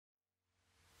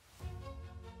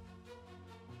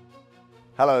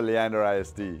Hello, Leander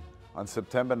ISD. On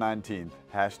September 19th,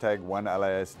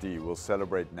 #OneLISD will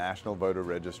celebrate National Voter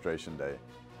Registration Day.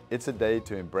 It's a day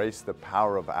to embrace the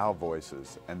power of our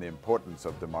voices and the importance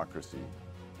of democracy.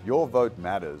 Your vote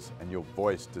matters and your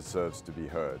voice deserves to be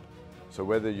heard. So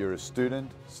whether you're a student,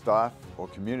 staff, or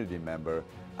community member,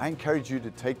 I encourage you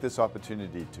to take this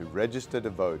opportunity to register to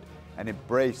vote and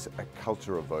embrace a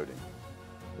culture of voting.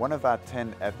 One of our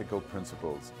 10 ethical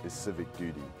principles is civic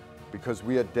duty, because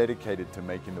we are dedicated to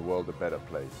making the world a better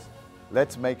place.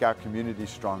 Let's make our community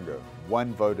stronger,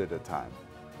 one vote at a time.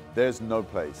 There's no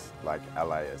place like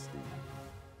LISD.